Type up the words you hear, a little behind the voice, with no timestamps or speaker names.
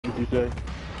You say?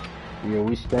 Yeah,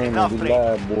 we staying Enough, we Ray.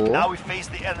 live, boy. Now we face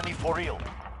the enemy for real.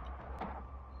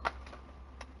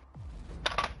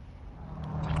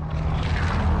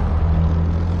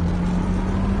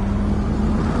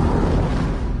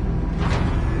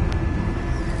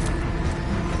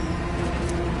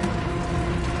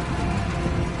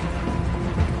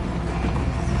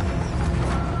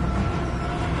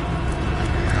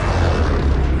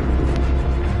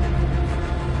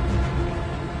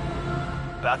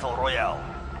 Battle Royale.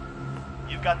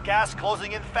 You've got gas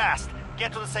closing in fast.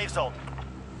 Get to the safe zone.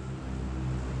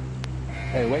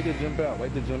 Hey, wait to jump out.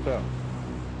 Wait to jump out.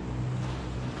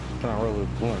 Trying to roll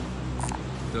with blunt.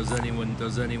 Does anyone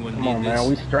Come need on, this? man.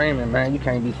 We streaming, man. You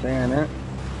can't be saying that.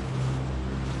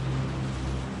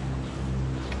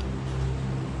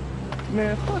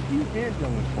 Man, fuck you and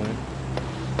Jonas, Quinn.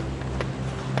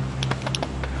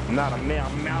 Not a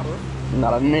man matter.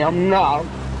 Not a damn no.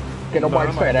 Can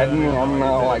nobody say that? I'm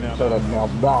not like that say that now,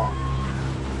 dog.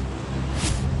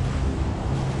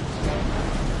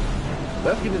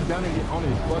 Let's get this down and get on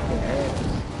his fucking ass.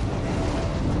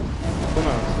 Come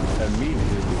on,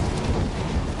 immediately.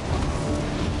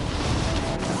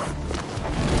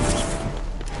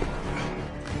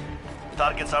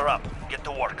 Targets are up. Get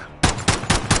to work.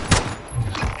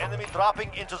 Enemy dropping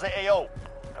into the AO.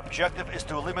 Objective is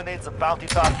to eliminate the bounty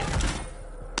target.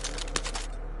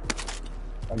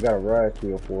 I got a riot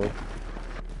kill for it.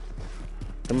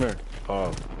 Come here.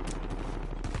 I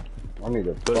need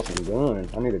a fucking gun.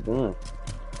 I need a gun.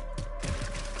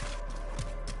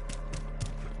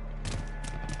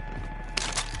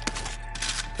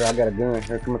 Okay, I got a gun.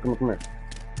 Here, come here.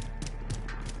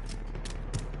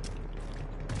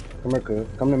 Come here, cuz.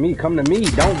 Come to me.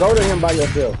 Don't go to him by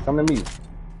yourself. Come to me.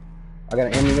 I got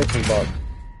an ammunition box.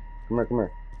 Come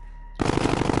here.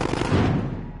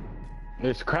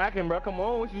 It's cracking, bro. Come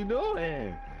on, what you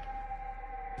doing?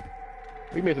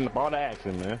 We missing all the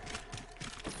action, man.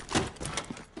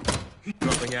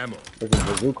 Dropping ammo. There's a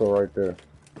bazooka right there.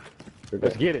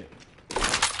 Let's get it.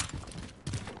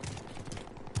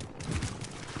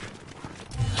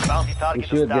 Bounty We target is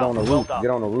should down. get on the Well roof. done. Get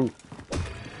on the roof.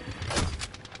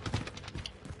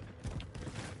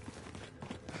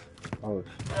 Oh,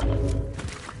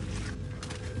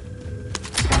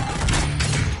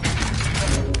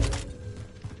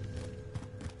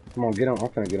 come on, get on. I'm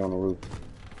finna get on the roof.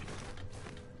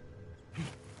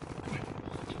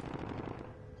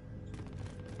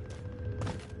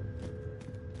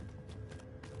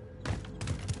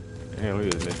 Damn, we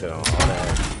just missed it on all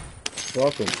that.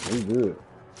 Fuck him. We good.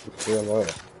 We still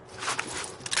alive.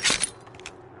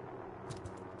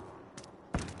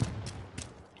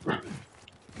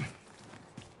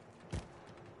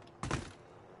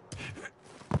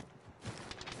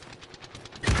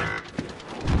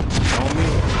 On me.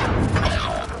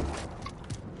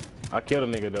 I killed a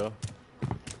nigga though.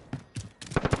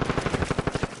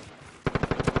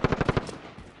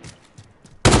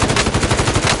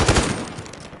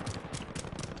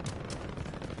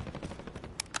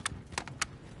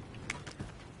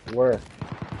 Where?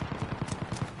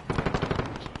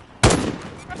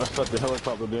 I shut the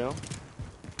helicopter down.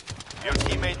 Your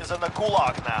teammate is in the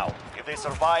gulag now. If they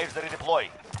survive, they redeploy.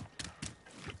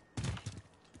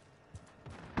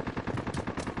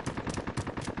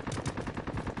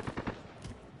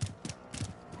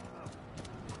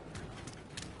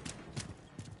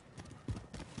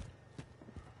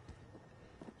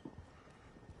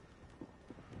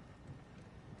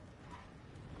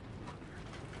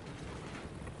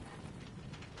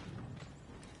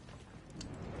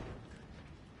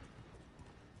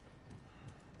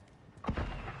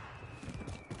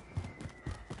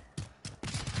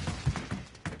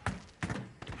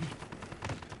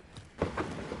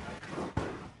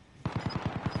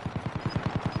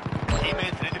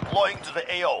 Teammate redeploying to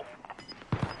the AO.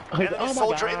 Enemy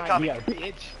soldier incoming. Yeah,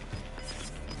 bitch.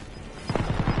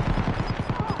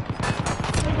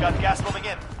 You've got gas moving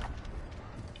in.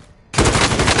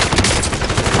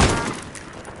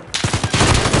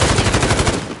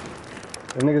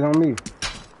 The niggas on me.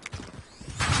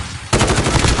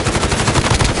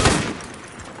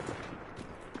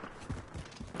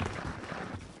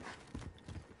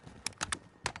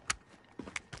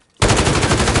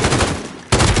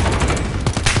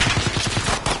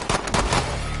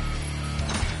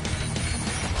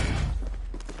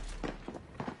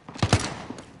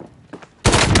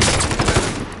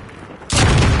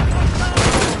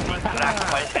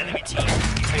 Cracked by an enemy team.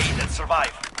 Evade and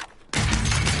survive.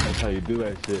 That's how you do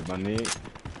that shit, my nigga.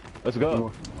 Let's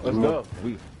go. Let's go.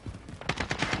 We.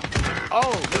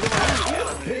 Oh, look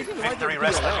at my Victory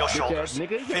rests on your shoulders.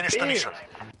 Finish the mission.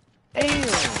 Damn.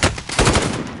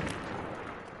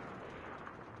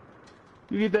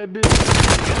 You get that bitch?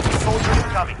 Soldier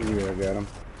incoming. Yeah, I got him.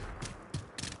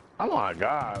 Oh my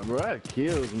god, bro. That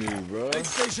kills me, bro.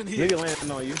 Next station here. Nigga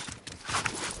landing on you.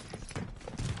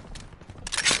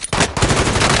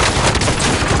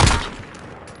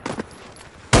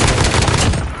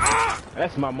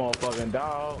 That's my motherfucking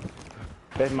dog.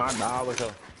 That's my dog. What's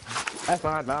up? That's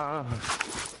my dog.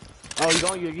 Oh, he's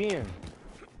on you again.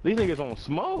 These niggas on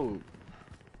smoke.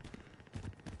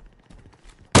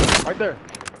 Right there.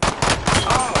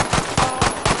 Oh.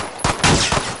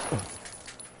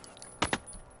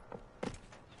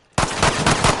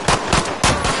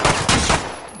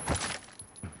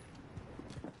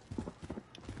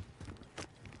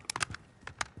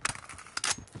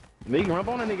 Nigga, run up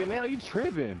on a nigga now. You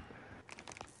tripping.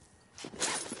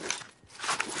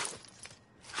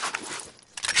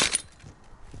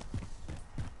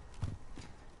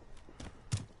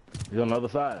 He's on the other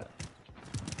side.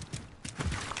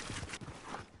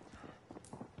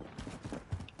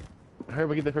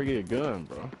 Hurry up, get a gun,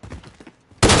 bro.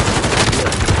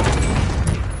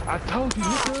 I told you,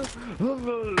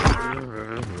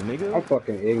 nigga. I'm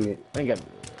fucking ignorant. I ain't got.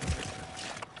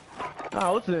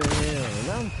 Oh, listen to him.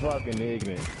 I'm fucking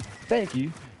ignorant. Thank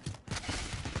you.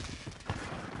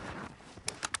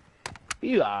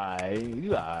 You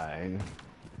lie.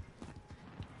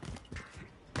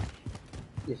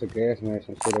 It's a gas mask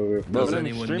and shit over here. Bro, Does them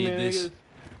anyone streaming need this? niggas,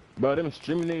 bro, them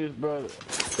streaming niggas, bro,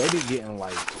 they be getting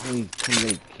like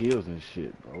 28 kills and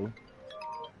shit, bro.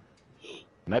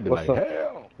 And they be What's like, up?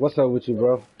 hell. What's up with you,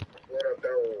 bro? What up,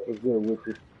 though? What's good with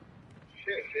you?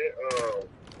 Shit.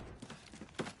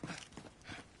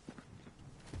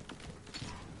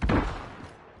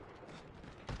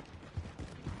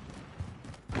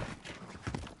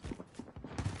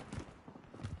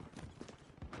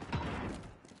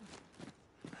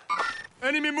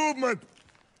 Enemy movement.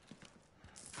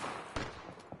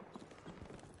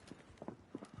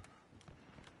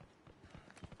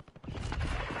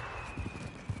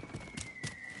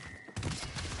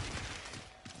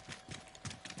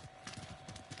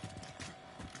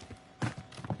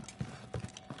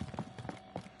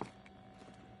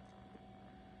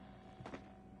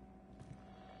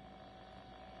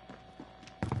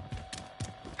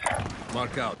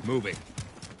 Mark out, moving.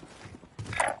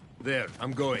 There,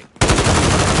 I'm going.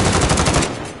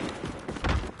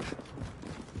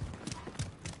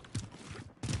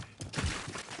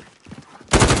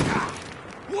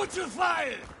 Watch your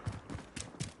fire!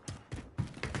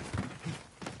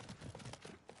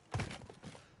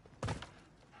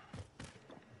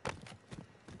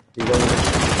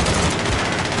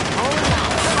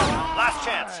 Last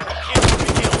chance. Kill will be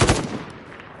killed.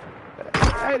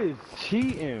 That is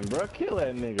cheating, bro. Kill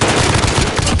that nigga.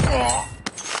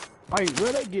 Like,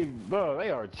 bro, they get, bro, they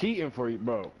are cheating for you,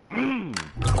 bro.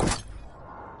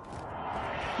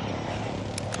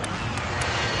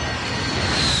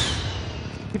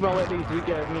 Keep on letting these weak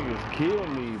ass niggas kill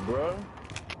me, bro.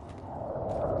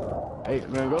 Hey,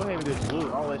 man, go ahead and just loot.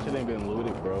 All that shit ain't been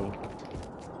looted, bro.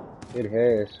 It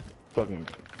has. Fucking.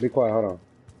 Be quiet, hold on.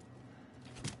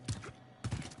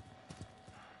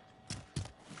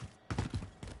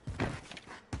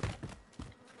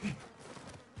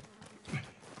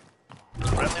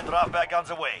 Friendly drop back on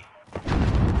the way.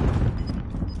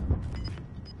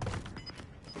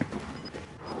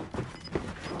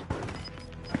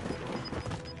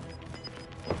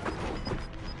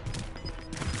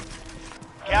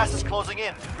 Gas is closing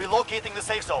in. Relocating the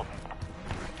safe zone.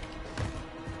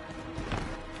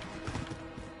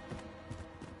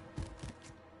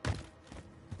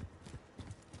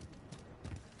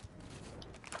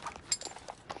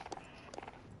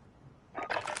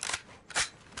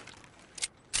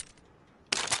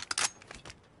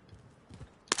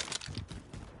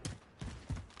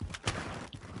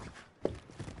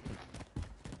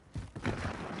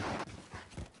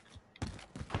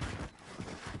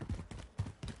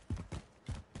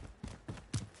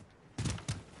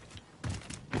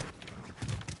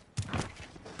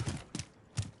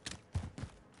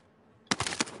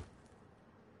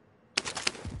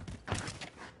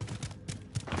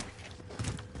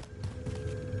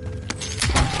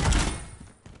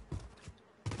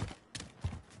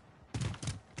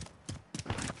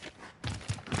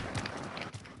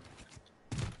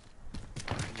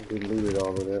 We looted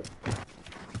all of that.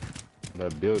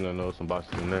 That building, I know some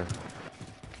boxes in there.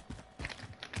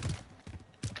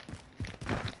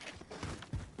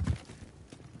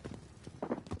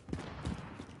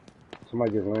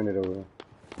 Somebody just landed over there.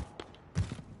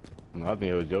 No, I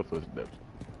think it was your footsteps.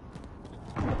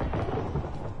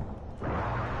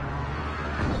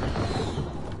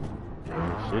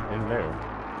 Shit in there.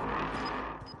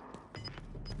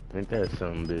 Ain't that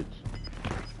some bitch?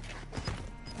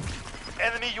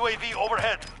 Enemy UAV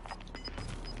overhead.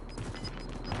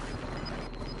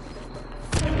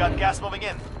 You've got gas moving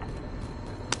in.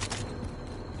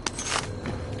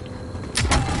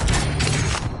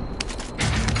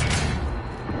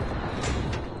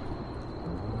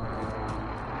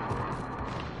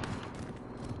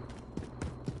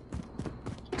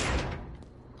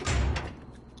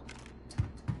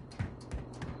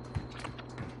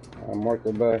 I marked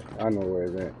the back. I know where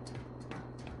it's at.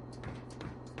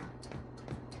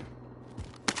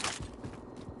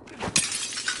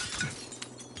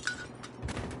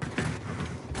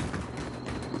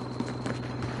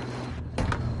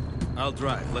 I'll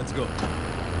drive. Let's go.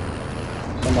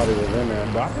 Somebody was in there.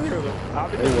 But I can hear them. I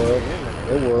can It hear was. them in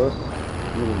there. It was.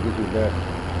 We can get you back.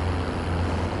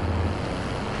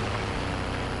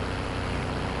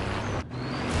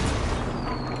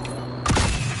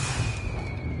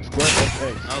 Square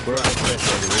FX. I'll Square drive. FX.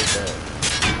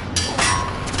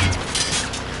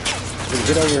 Just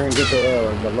get over here and get the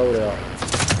loadout.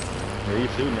 Yeah, you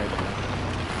shooting at you.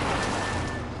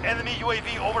 Enemy UAV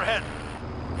overhead.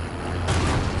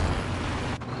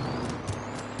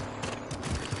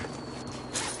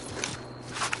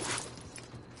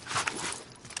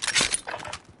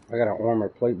 I got an armor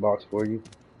plate box for you.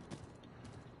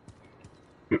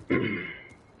 You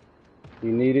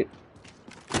need it?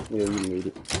 Yeah, you need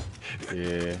it.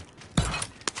 Yeah.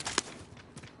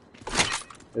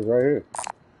 It's right here.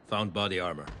 Found body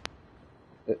armor.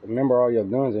 Remember all your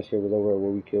guns and shit was over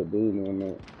where we killed dudes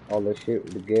and all that shit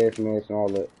with the gas mask and all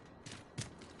that.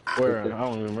 Where? I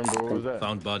don't even remember. Where was that?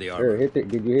 Found body Here, armor. hit it.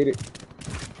 Did you hit it?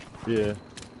 Yeah.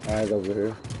 Eyes over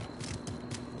here.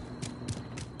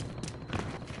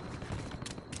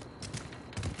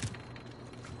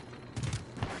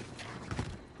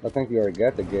 I think you already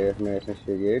got the gas mask and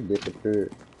shit. Yeah, it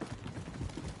disappeared.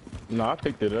 No, I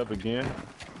picked it up again.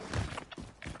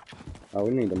 Oh,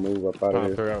 we need to move up out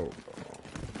Trying of to here. figure out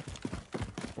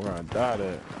where I died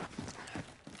at.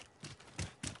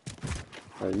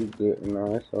 Oh, you good?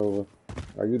 No, it's over.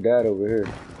 Oh, you died over here.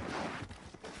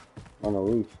 On the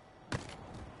roof.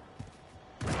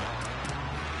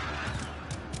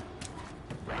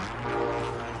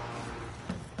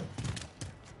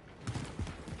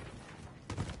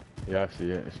 Yeah, I see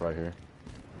it. It's right here.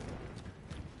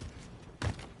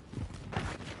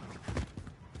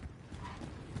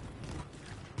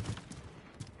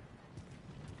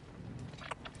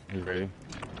 You ready?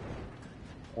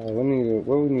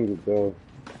 Where we need to go?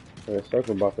 The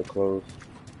circle about to close.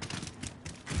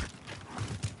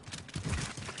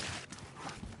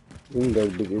 We can go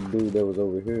get this dude that was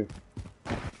over here.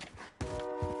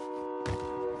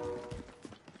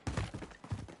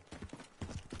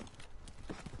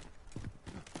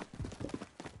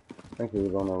 I think he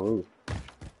was on the roof.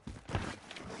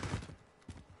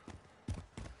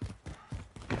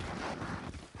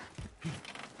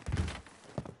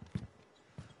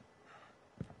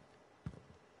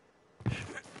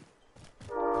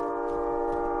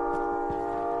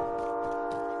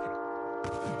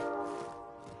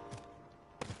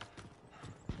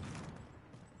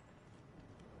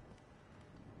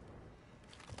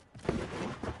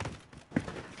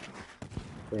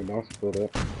 Yeah, don't split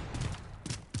up.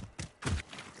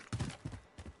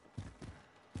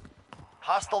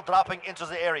 Hostile dropping into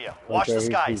the area. Watch the He's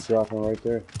skies. dropping right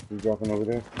there. He's dropping over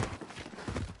there.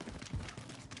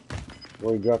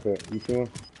 Where he drop at? You see him?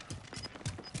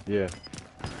 Yeah.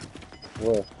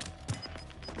 Where?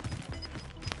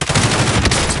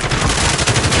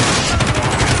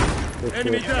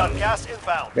 Enemy You've got down. gas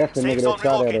inbound. That's the Safe nigga zone that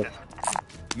shot at relocated.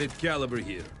 us. Mid-caliber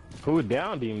here. Who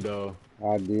downed him though?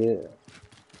 I did.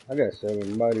 I got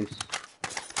 7 bodies.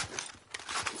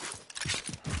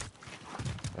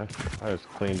 I just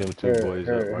cleaned them two boys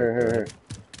up right there.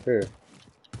 Here.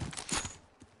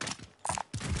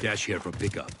 Cash here for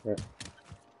pickup.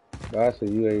 That's a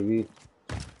UAV.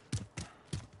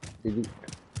 Did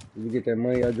you get that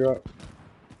money I dropped?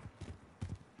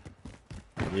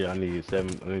 Yeah, I need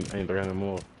 300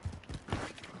 more.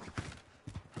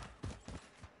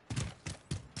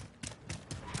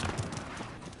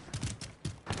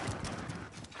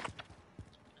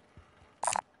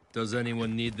 Does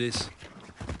anyone need this?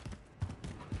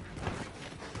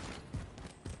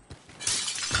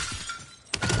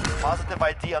 Positive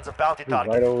ID on the bounty He's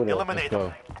target. right over there. Eliminate Let's him.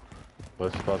 go.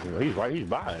 Let's fucking. He's right. He's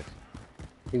by us.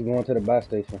 He's going to the buy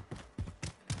station.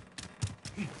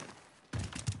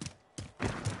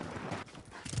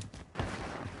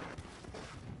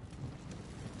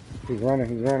 He's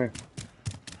running.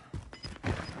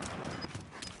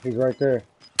 He's right there.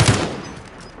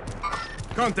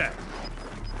 Contact.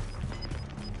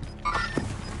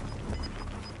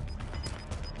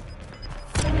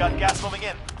 got gas moving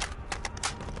in.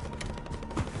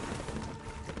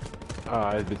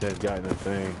 Ah, this bitch has gotten the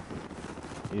thing.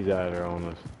 He's out of there on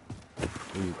us.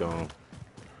 He's gone.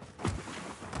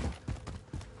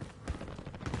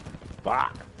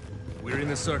 Fuck! We're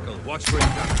in a circle. Watch for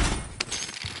incoming.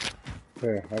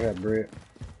 Here, I got bread.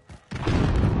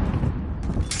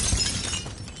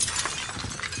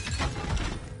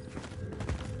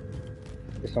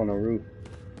 It's on the roof.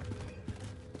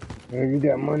 Man, you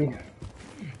got money?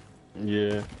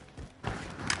 Yeah.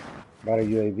 Buy a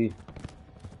UAV.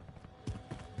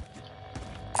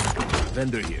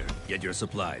 Vendor here. Get your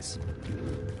supplies.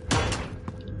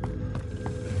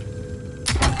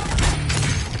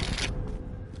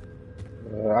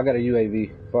 I got a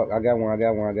UAV. Fuck, I got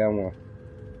one.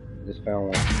 Just found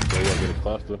one. So you gotta get a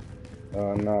cluster.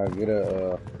 No, get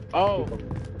a, Oh!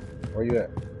 where you at?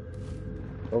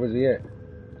 Where was he at?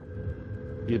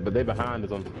 Yeah, but they behind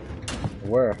us on.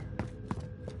 Where?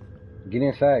 Get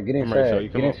inside, get I'm ready, so inside, you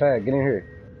get come on. inside, get in here.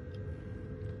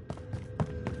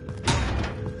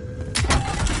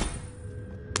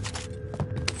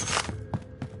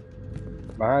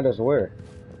 Behind us where?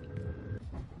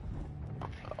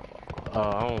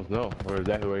 I don't know where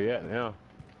exactly where you at now.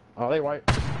 Oh, they right.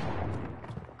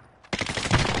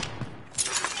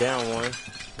 Down one.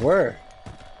 Where?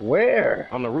 Where?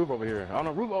 On the roof over here. On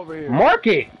the roof over here. Mark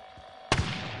it!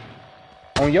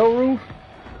 On your roof?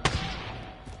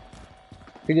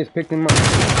 He just picked him up.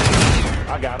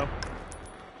 I got him.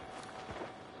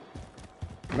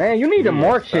 Man, you need to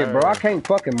mark shit, bro. I sir. can't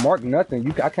fucking mark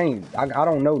nothing. I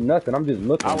don't know nothing. I'm just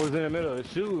looking. I was in the middle of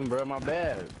shooting, bro. My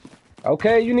bad.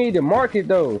 Okay, you need to mark it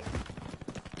though.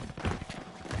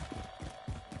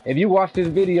 If you watch this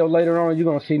video later on, you're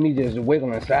gonna see me just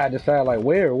wiggling side to side like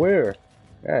where?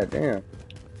 God damn.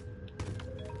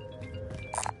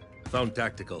 Found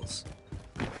tacticals.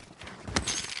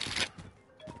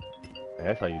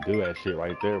 That's how you do that shit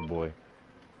right there, boy.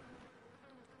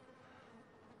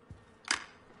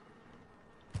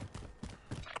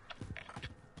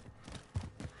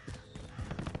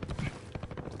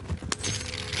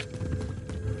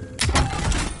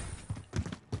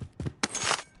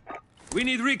 We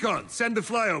need recon. Send the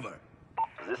flyover.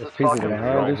 This is People Falcon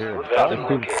behind Control. us. Valid There's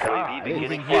people- UAV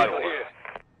beginning flyover.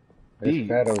 There's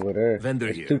fat over there. Vendor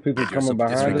There's here. two people Get your coming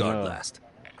behind us. disregard last.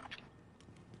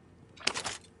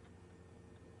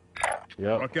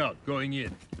 Yep. Rock out. Going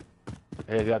in.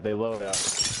 They got their load out.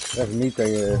 That's me,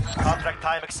 they Contract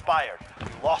time expired. You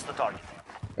lost the target.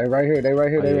 They right here, they right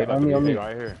here, Oh, yeah, they about on to me, be on me.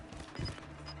 right here.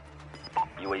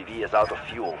 UAV is out of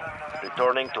fuel.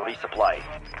 Returning to resupply.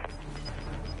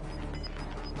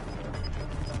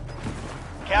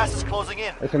 Gas is closing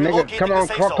in. It's a nigga, Relocating come the on,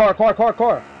 safe car, zone.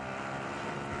 car.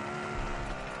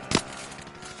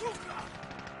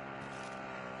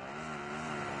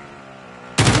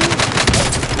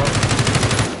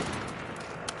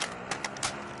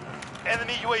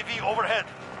 Enemy UAV overhead.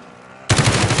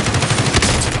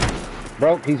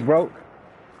 Broke, he's broke.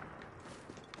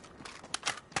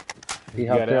 He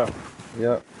got hopped out. out.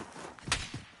 Yep.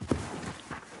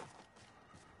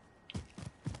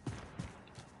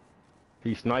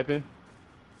 He's sniping.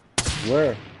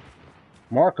 Where?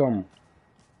 Mark him.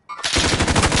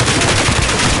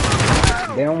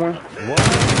 Down one. What?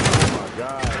 Oh my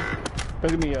god.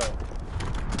 Pick me up.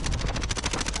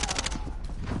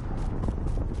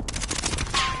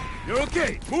 You're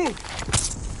okay. Move.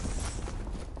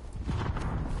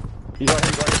 He's right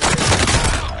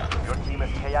here. Your team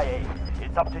is KIA.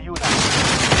 It's up to you now.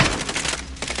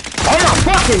 Oh my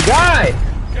fucking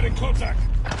god! Get in contact.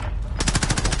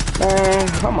 Man,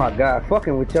 oh my god,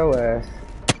 fucking with your ass.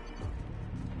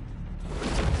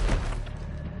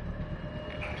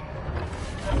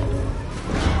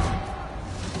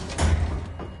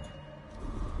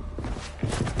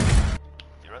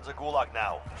 You're in the gulag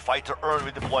now. Fight to earn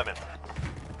redeployment.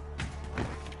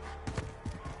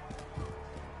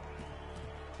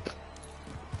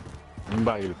 I'm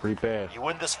about to get a free pass. You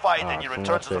win this fight and you someone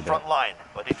return to the said front that. line.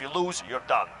 But if you lose, you're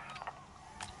done.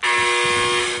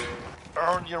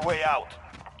 Earn your way out.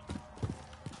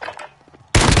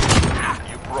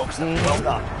 You broke some. Well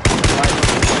done.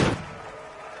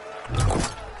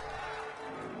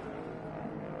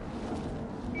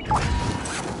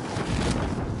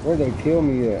 Where they kill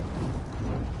me at?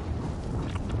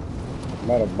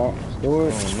 By the bump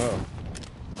storage? I don't know.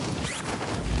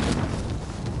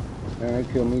 Man,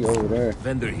 they killed me over there.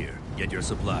 Vendor here. Get your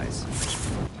supplies.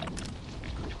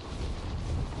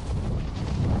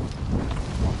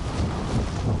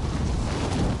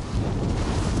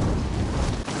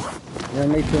 Man,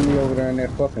 they killed me over there in that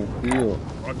fucking field.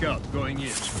 Rock out. Going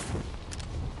in.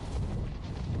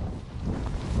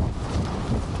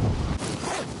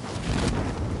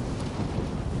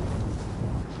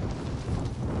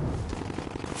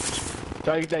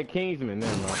 Try to get that Kingsman.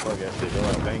 Never mind. Fuck that shit. Go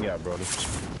out. Bang out, brother.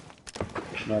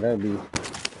 No, that'd be.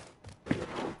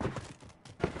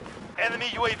 Enemy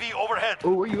UAV overhead.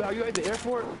 Oh, where you at? You at the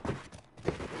airport?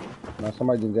 No,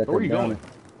 somebody just got Where their you bounty. going?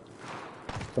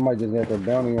 Somebody just got their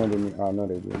bounty under me. Oh, no,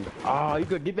 they didn't. Oh, you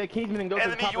could get that Kingsman and go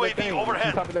Enemy to the top of that UAV thing. overhead. To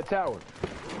the top of that tower.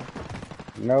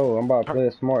 No, I'm about to play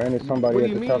it smart and there's somebody What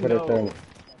at do you the top mean, of that no? thing.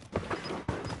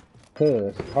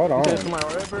 Cuz, hold You on. said somebody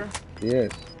wherever?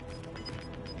 Yes.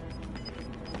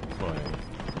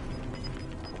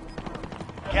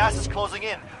 Gas is closing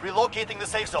in. Relocating the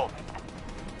safe zone.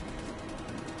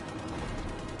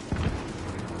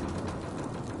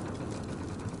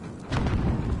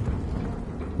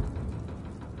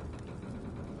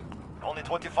 Only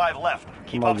 25 left.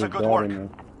 Keep up Somebody the just good died work. in there.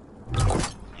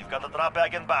 You've got the drop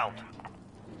bag inbound.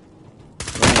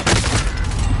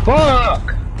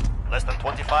 Fuck! Less than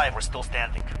 25, we're still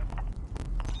standing.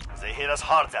 They hit us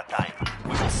hard that time.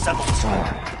 We will settle the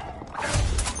score.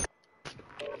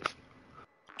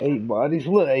 8 bodies.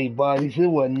 Look, 8 bodies. It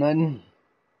wasn't nothing.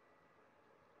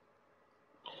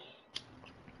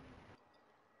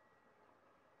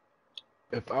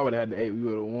 If I would have had the 8, we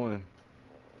would have won.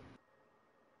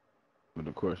 But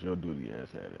of course, your duty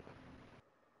ass had it.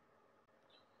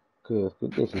 Cuz,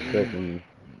 quit disrespecting me.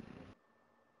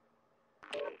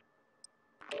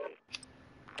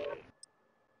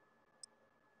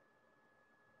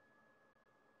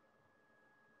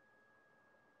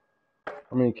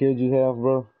 How many kills you have,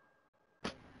 bro?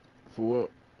 For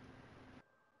what?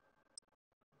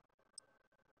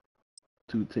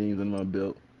 2 teams in my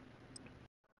belt.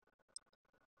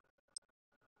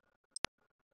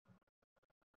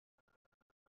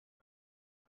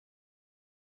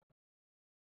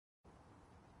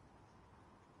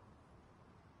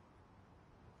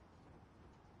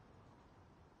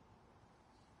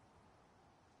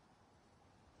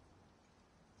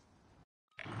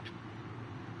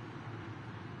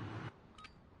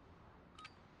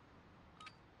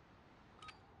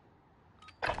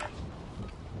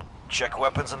 Check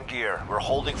weapons and gear. We're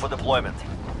holding for deployment.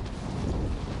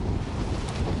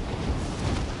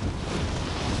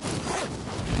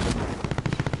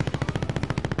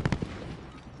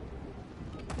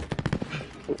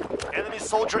 Enemy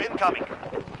soldier incoming.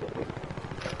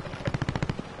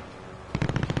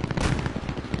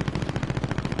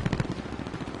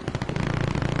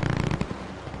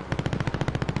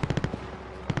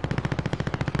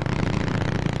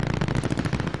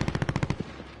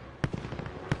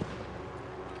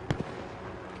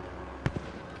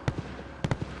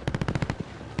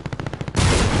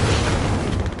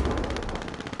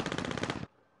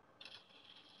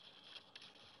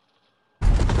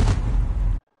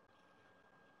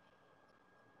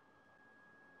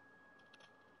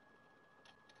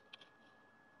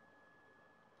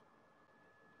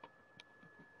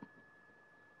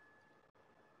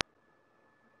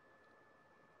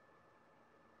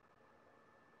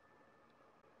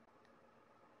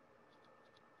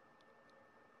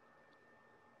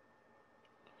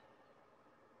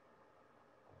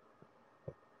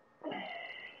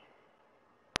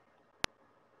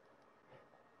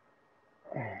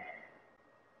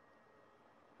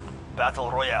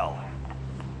 Battle Royale.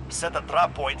 Set a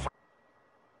drop point for...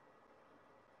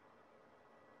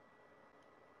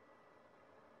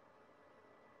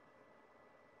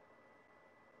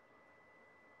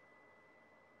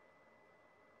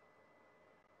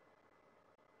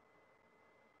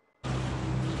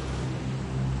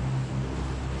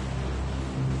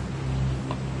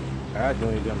 I just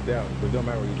only jumped out, but it don't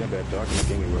matter where you jump at, though. I can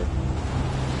look anywhere.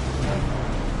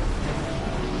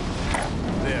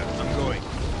 There, I'm going.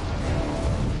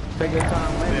 Take your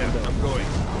time, There, landing, though. I'm going.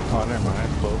 Oh, never mind.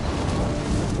 That's close.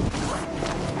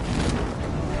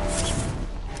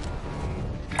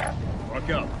 Mark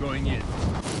out, going in.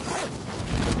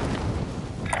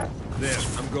 There,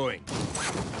 I'm going.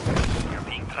 You're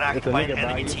being tracked It's a by an nigga by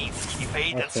enemy you. team.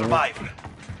 Evade and Okay. survive.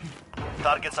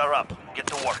 Targets are up. Get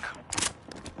to work.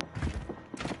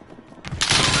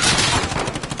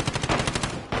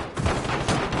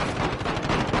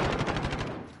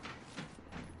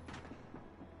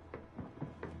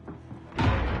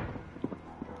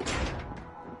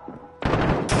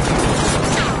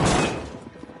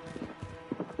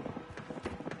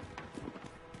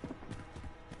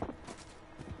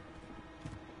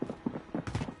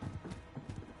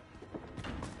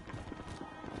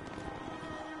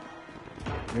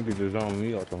 Nigga just on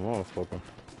me like a motherfucker.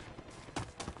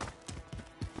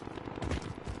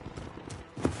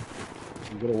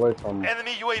 Get away from me.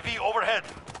 Enemy UAV overhead.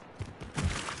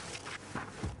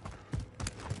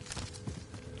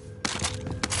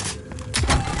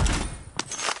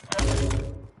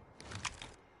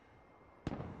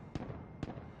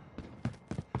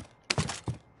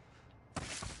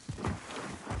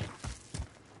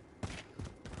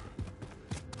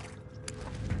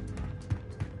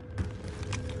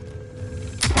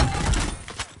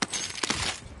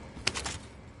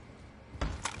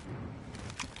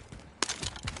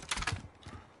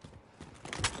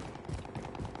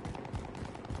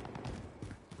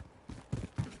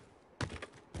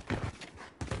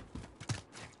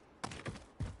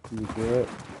 You good?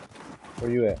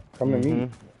 Where you at? Come to me.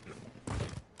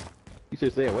 You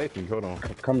should stay away from me. Hold on.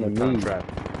 Come to me.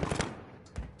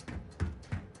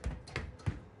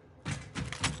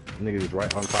 Nigga is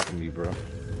right on top of me, bro.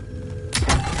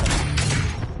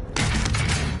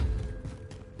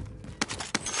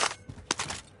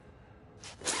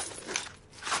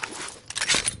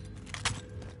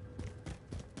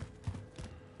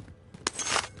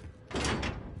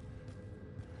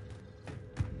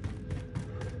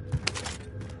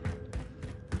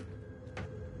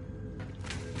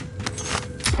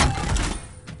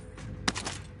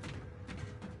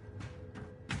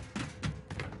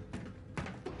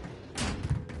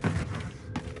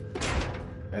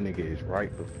 That nigga is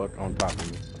right the fuck on top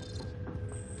of me.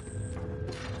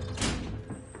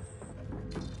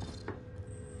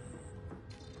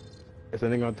 It's a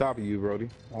nigga on top of you, Brody.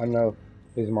 I know.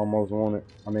 He's my most wanted.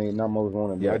 I mean, not most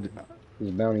wanted, Yeah, but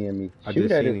he's bountying me. I Shoot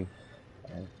just at seen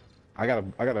it. him. I got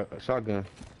a shotgun.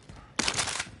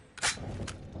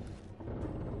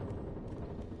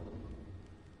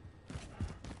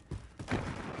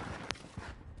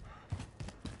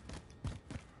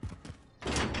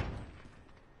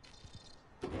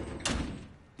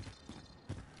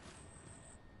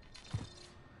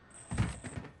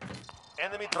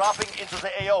 Enemy dropping into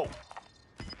the AO.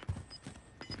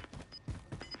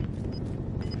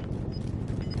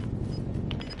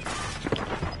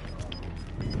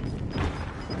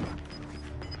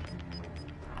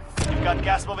 You got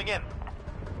gas moving in.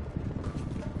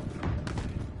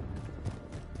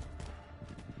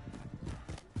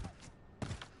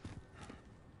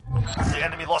 The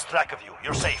enemy lost track of you.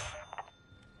 You're safe.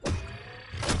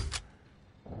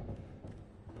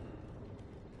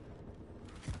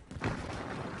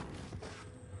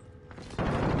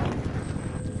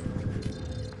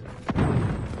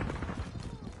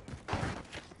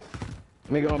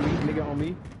 Nigga on me, nigga on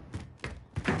me.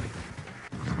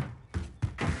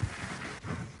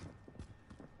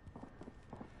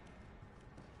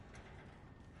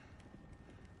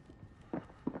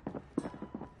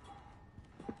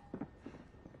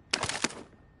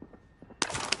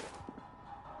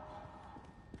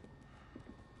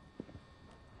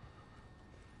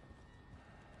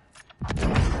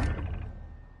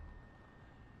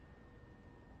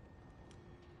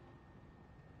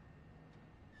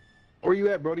 Where you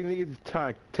at, bro? These niggas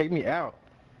trying to take me out.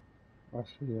 I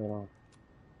see it all.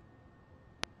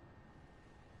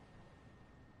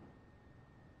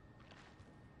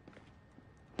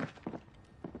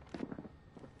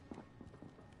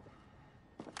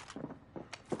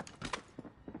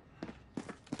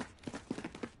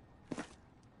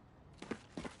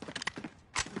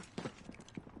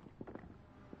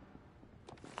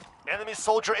 Enemy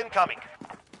soldier incoming.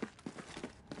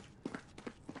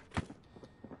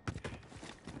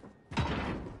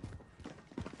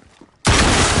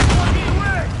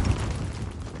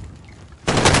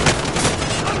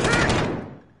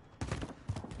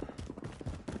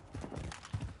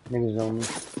 Niggas on me.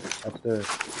 Upstairs.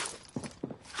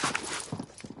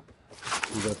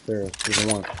 He's upstairs. He's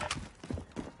the one.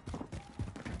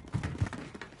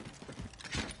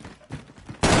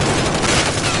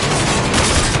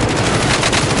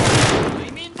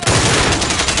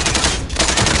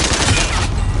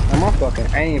 And my fucking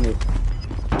aim is.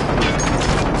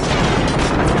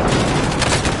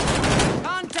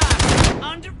 Contact!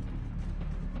 Under...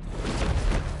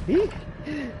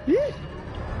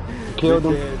 Killed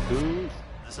him.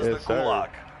 This is the Gulag.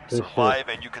 Survive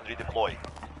and you can redeploy.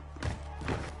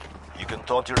 You can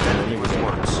taunt your enemy with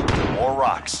words or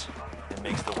rocks. It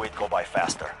makes the wait go by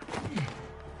faster.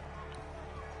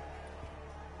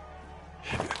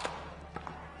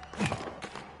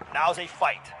 Now's a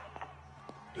fight.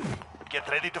 Get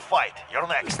ready to fight. You're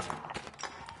next.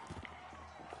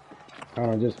 I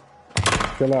don't know, just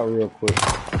chill out real quick.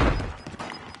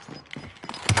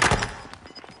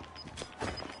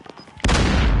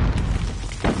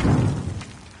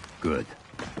 Good.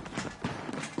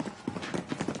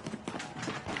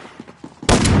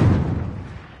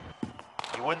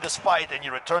 You win this fight and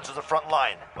you return to the front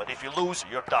line. But if you lose,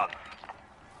 you're done.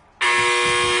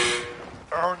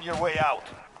 Earn your way out.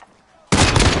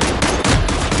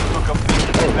 Took a beat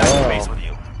and get back to base with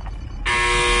you.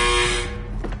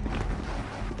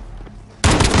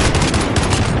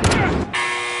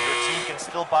 Your team can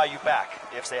still buy you back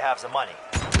if they have the money.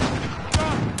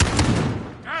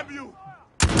 Have you?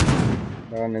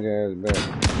 That nigga is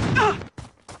bad.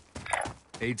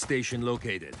 Aid station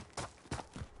located.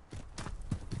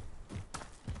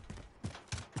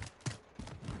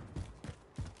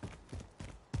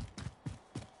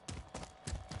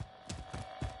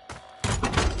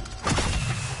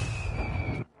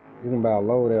 You can buy a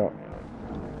loadout.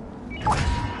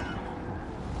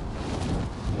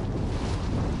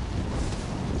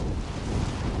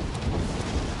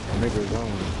 Niggas on.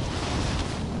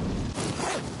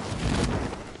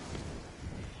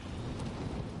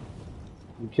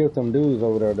 You killed some dudes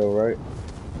over there though, right?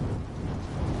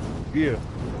 Yeah.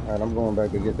 Alright, I'm going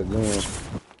back to get the gun.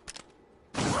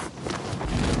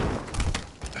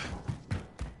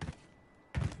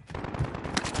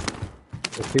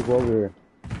 There's people over here.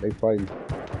 They fighting.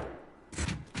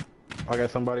 I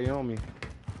got somebody on me.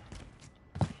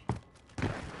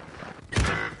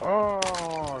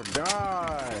 Oh,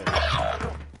 God.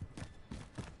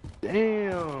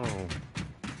 Damn.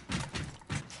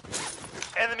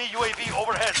 Enemy UAV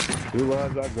overhead. Who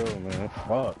lives I go, man?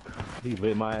 Fuck. He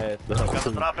lit my ass up. Got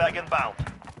the drop bag inbound.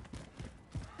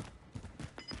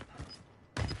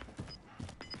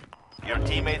 Your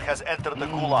teammate has entered the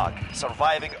gulag.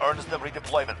 Surviving earns them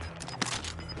redeployment.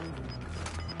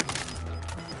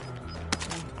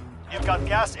 You've got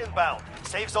gas inbound.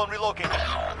 Safe zone relocated.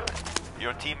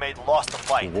 Your teammate lost the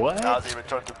fight. What? Now they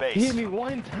return to base. He hit me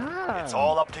one time. It's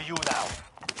all up to you now.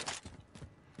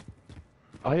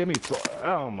 Oh, hit me.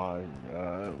 Oh my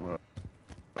God, bro.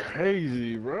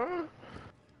 Crazy, bro.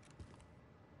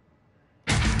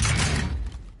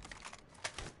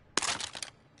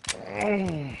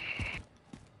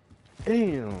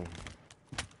 Damn.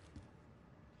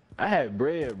 I had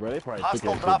bread, bro. They probably took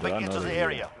Hostile that shit, dropping but I into know the they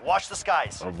area. Watch the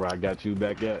skies. Oh, bro, I got you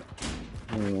back at.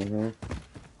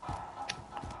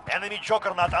 Enemy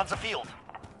juggernaut on the field.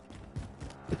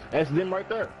 That's them right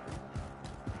there.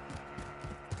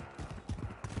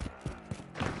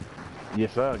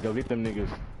 Yes, sir. Go get them niggas.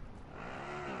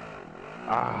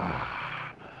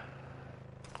 Ah.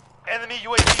 Enemy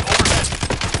UAV overhead.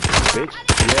 Bitch.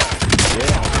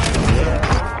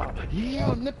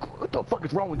 Yeah, Nick. What the fuck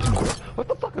is wrong with you, bro? What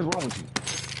the fuck is wrong with you?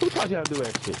 Who taught you how to do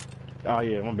that shit? Oh,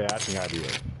 yeah, my bad. I think I do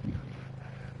it.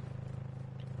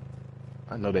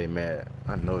 I know they mad.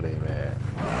 I know they mad.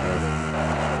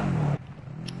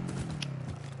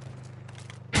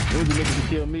 Who's the niggas who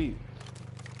killed me?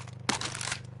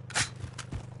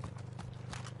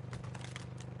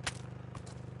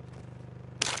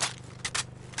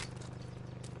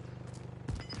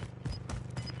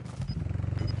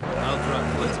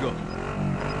 Let's go.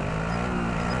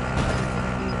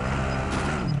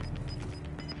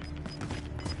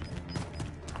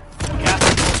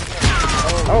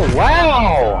 Oh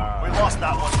wow! We lost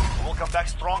that one. We'll come back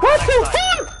stronger What next the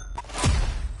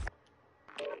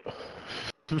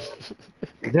time.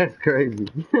 fuck? That's crazy.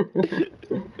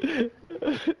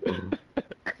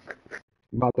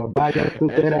 About to buy your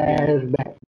stupid ass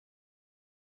back.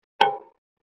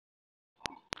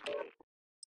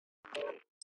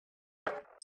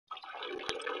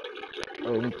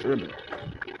 Oh, I'm tripping.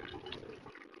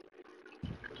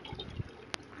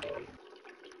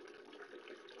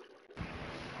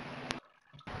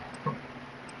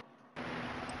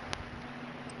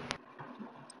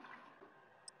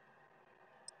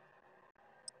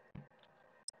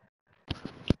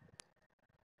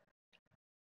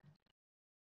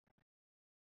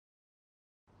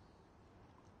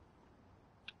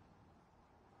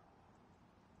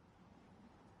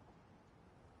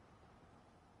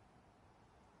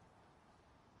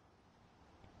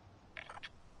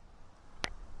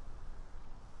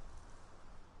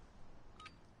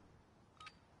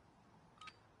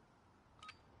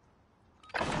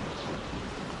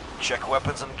 Check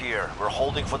weapons and gear. We're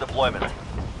holding for deployment.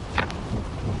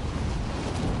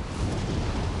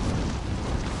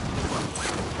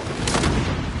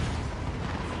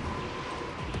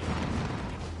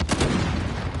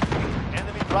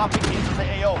 Enemy dropping into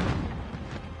the AO.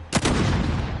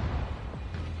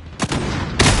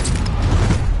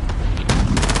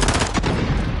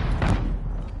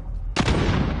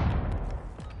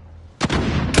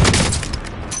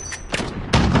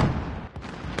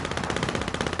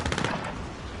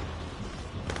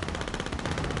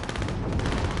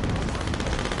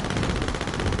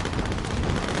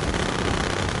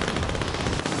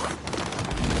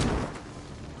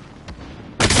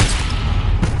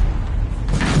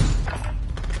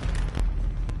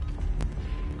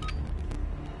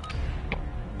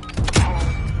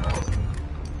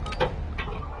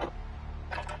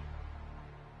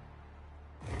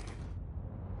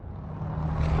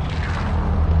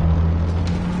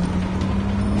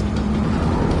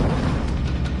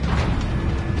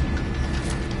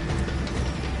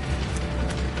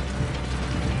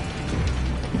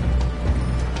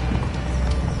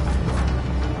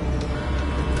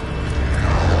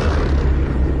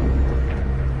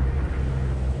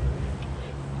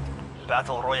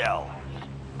 Battle Royale.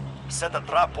 Set a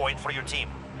drop point for your team.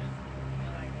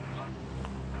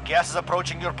 Gas is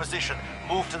approaching your position.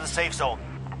 Move to the safe zone.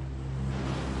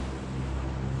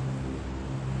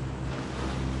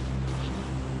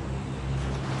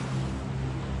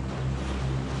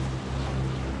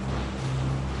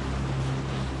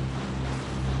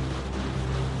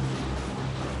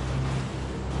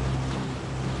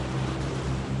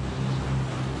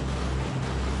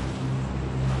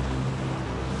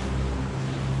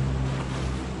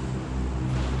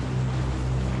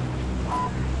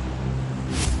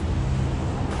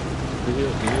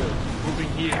 Moving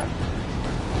here.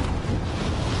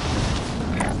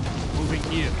 Moving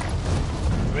here.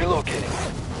 Relocating.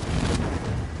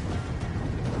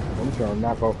 I'm trying to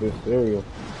knock off this cereal.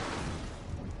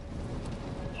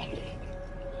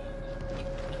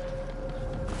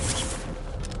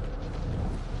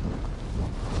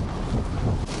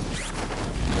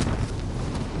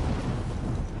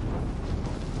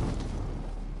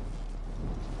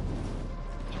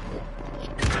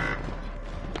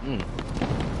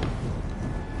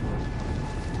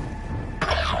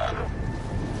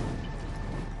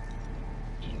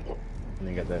 And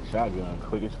they got that shotgun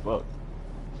quick as fuck.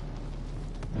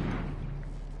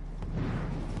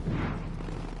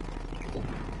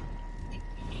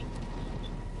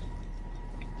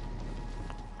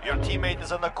 Your teammate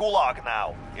is in the gulag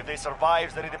now. If they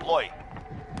survive, they redeploy.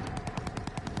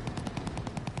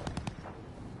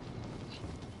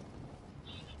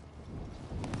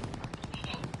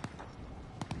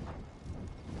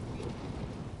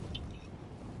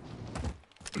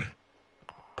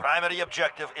 Primary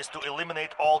objective is to eliminate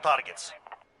all targets.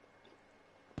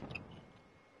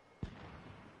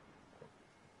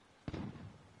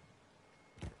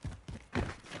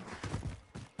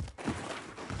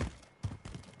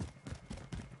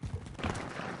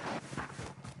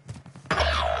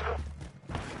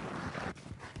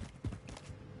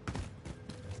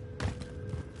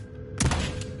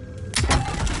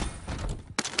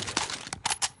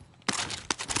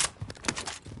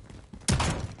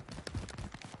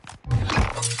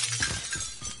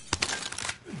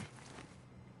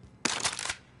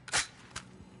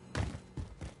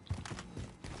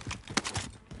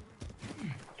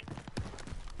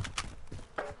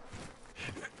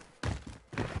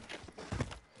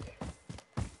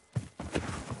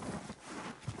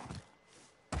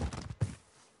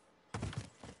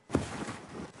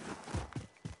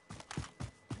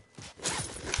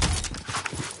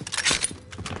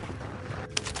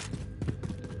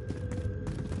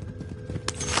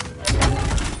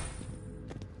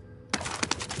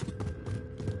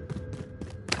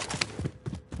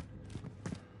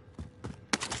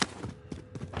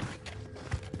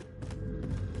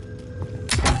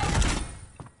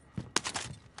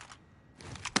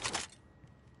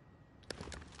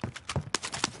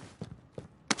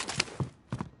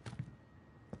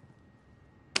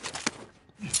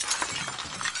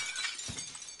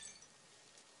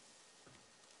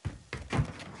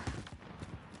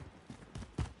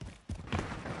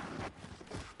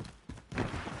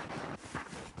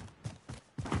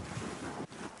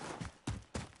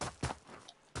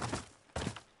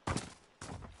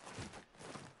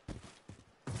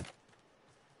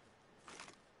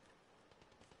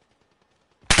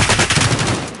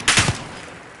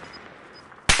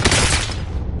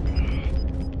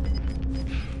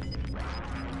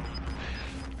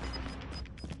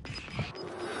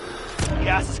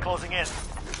 Gas is closing in.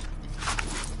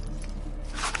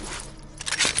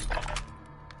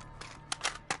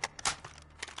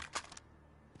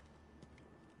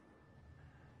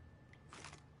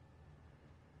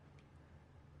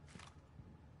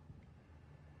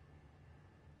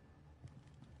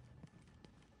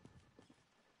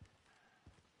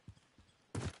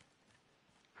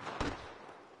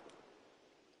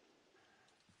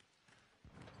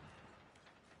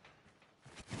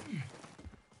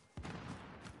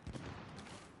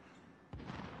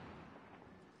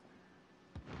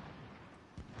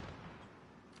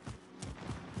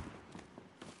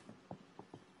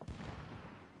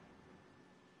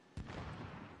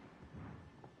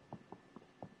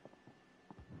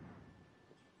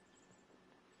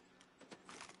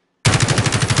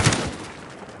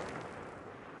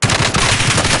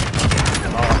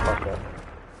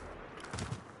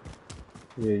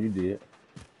 Yeah, you did.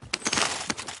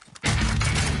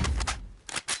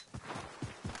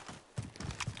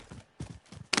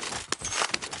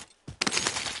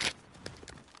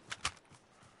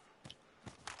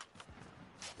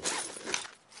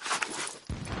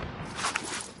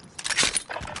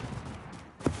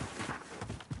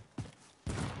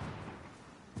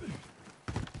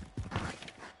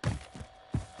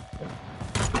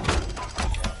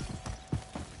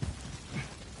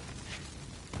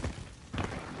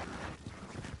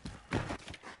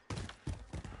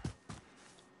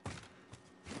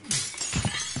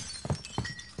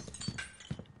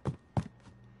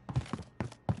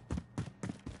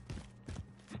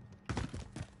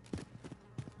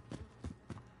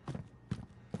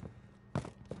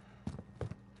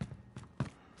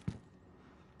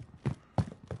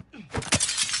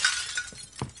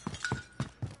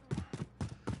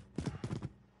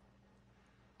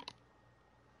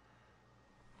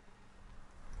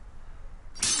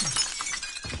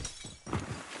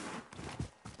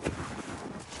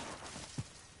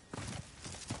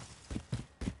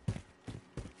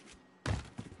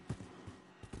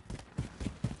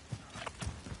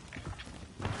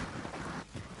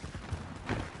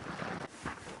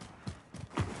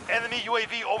 Enemy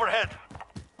UAV overhead.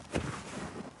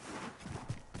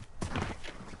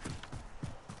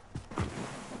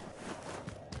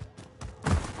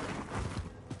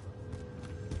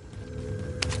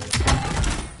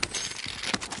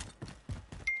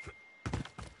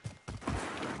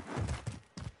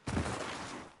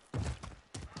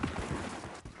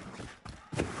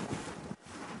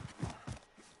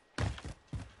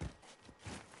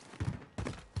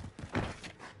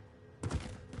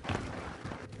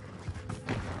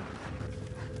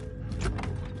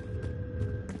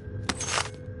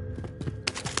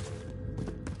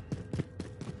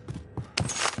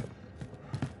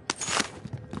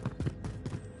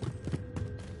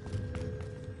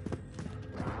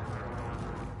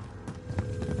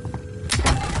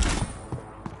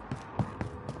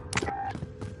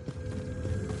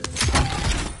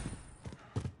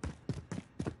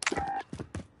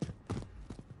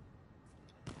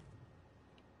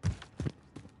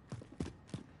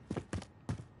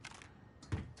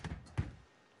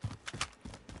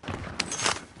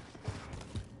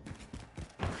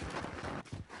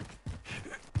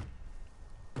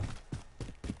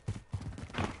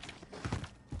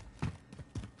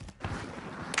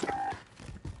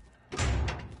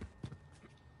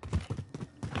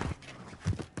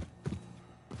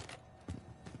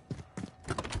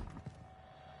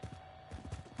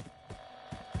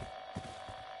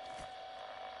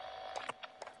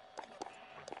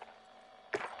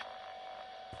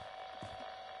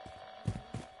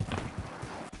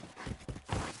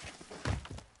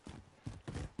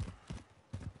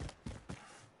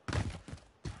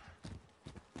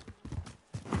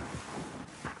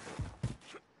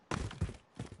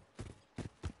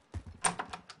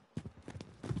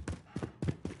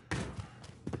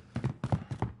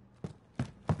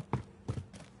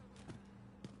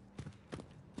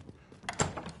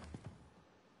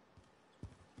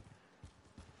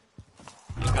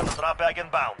 Got the drop bag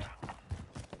inbound.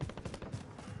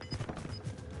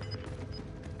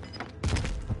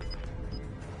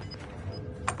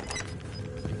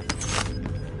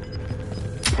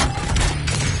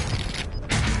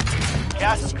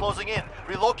 Gas is closing in.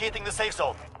 Relocating the safe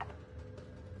zone.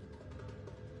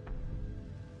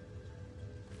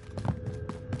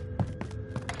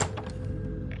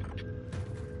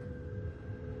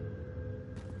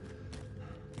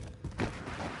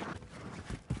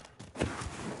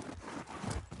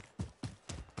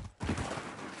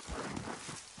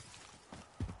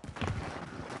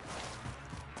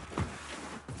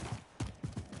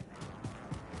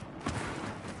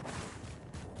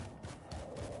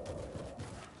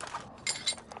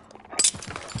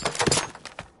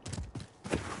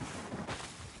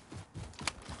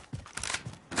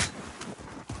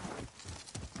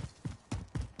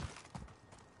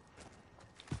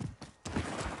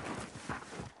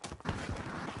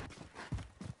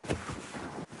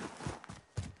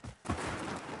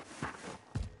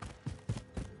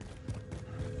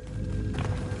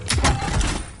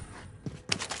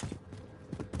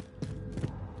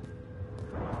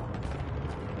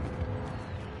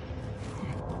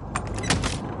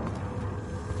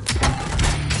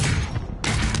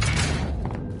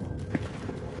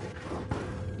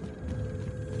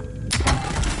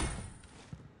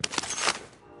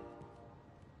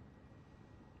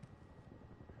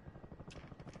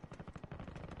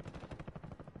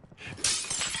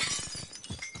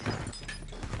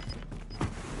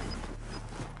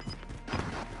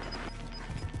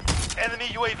 Enemy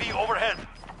UAV overhead.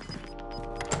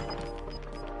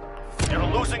 You're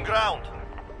losing ground.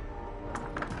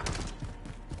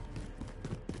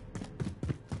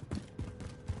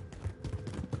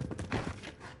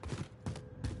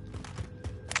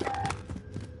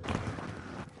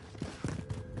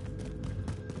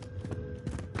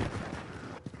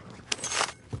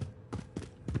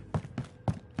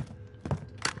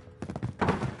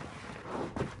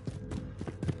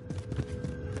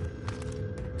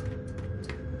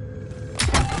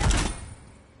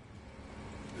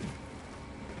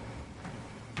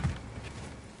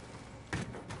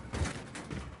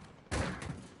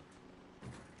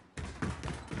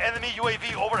 Enemy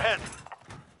UAV overhead.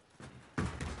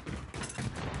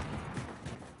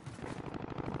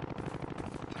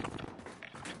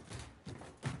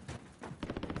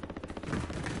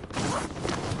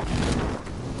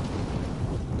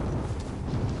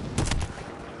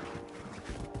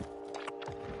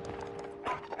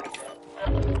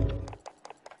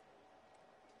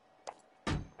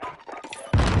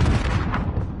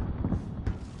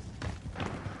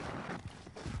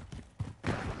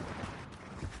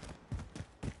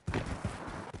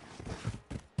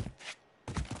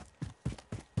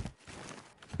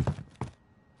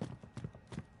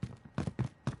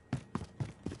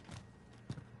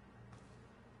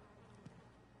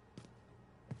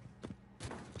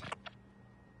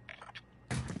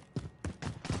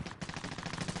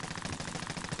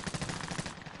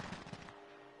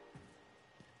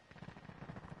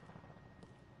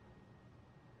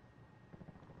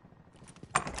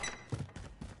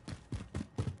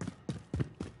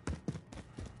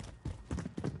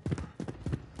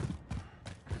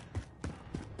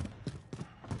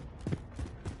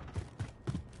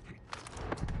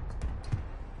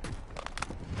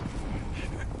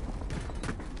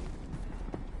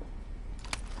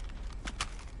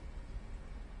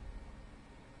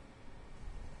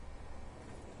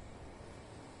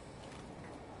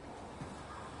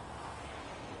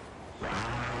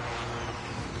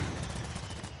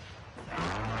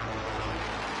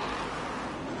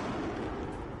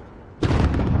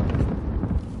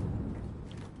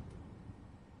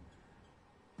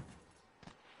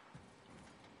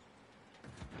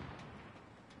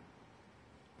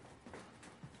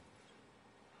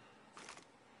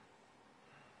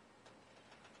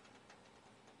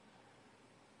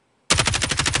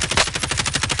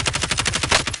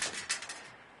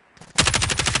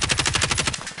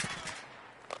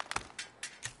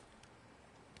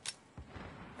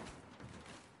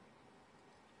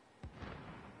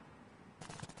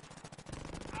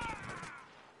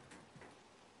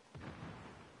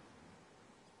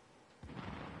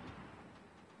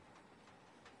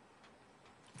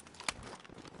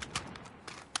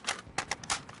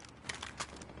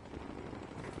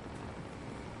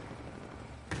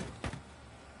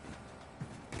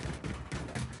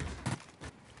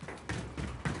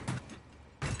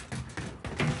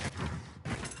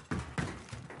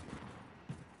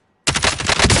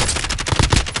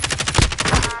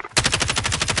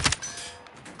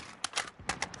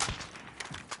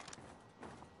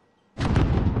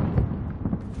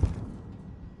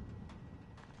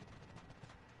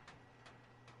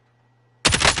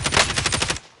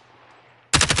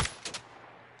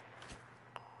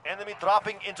 enemy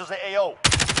dropping into the AO.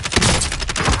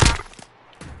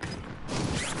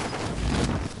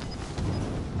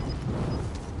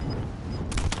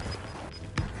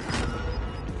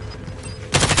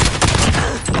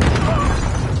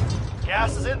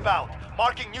 Gas is inbound.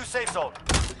 Marking new safe zone.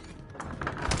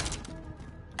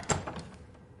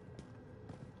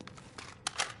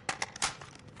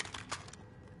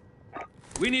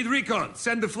 We need recon.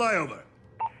 Send the flyover.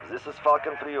 This is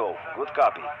Falcon 3-0. Good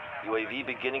copy. UAV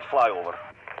beginning flyover.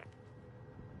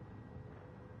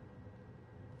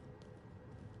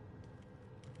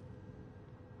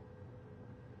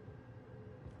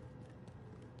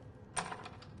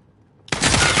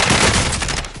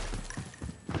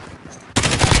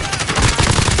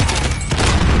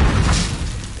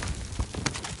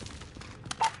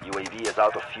 UAV is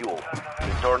out of fuel.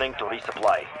 Returning to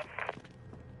resupply.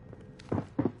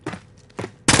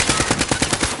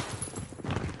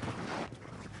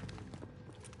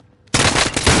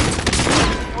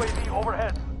 UAV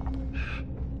overhead.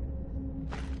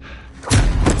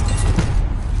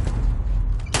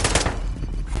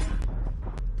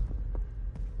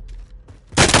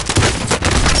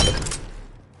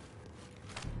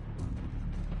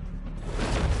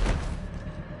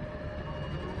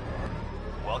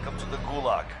 Welcome to the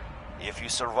Gulag. If you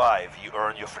survive, you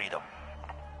earn your freedom.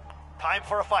 Time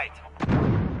for a fight.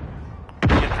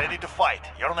 Get ready to fight.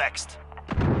 You're next.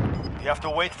 You have to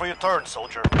wait for your turn,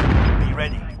 soldier. Be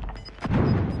ready.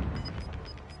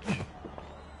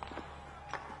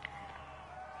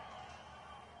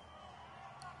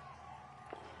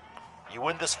 You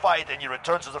win this fight and you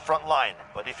return to the front line,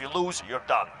 but if you lose, you're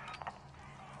done.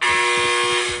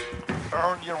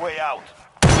 Earn your way out.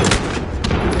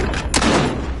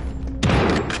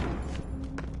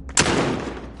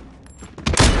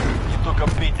 You took a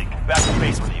beating. Back to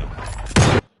base with you.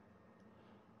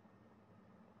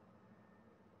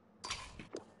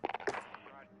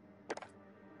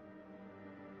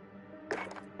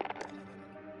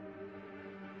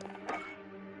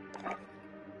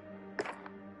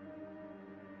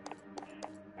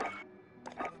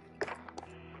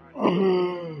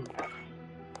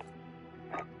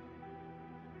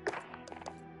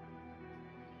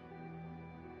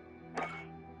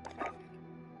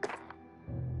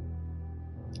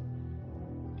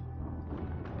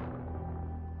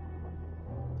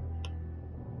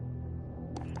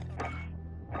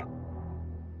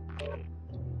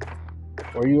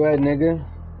 Where you at, nigga?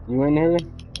 You in here?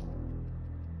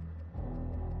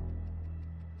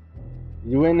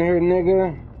 You in here,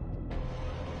 nigga?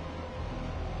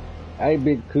 Hey,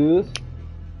 big cuz.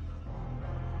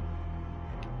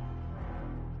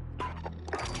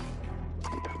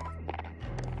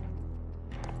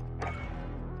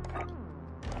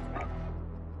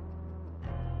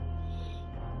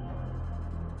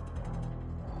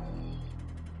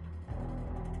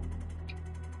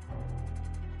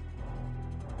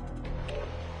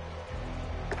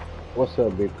 What's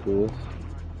up, big cuz?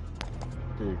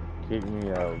 Dude, kick me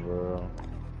out, bro.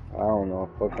 I don't know,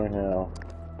 fucking hell.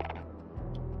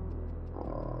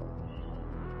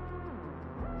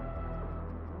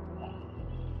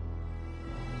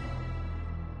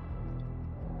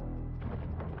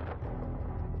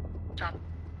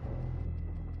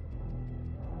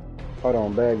 Hold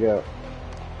on, bag up.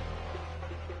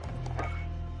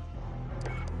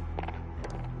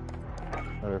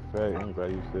 Matter of fact, I'm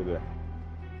glad you said that.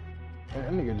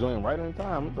 Man, that nigga joined right on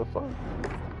time. What the fuck?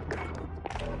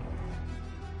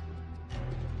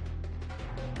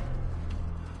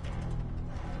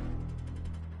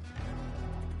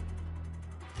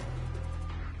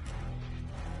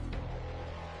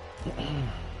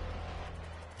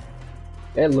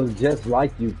 That looks just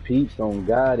like you, peeps. On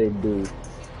God, it do.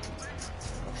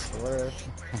 Where?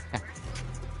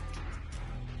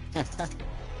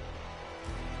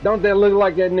 Don't that look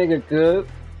like that nigga, cuz?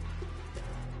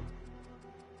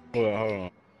 Hold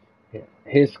on.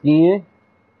 His skin?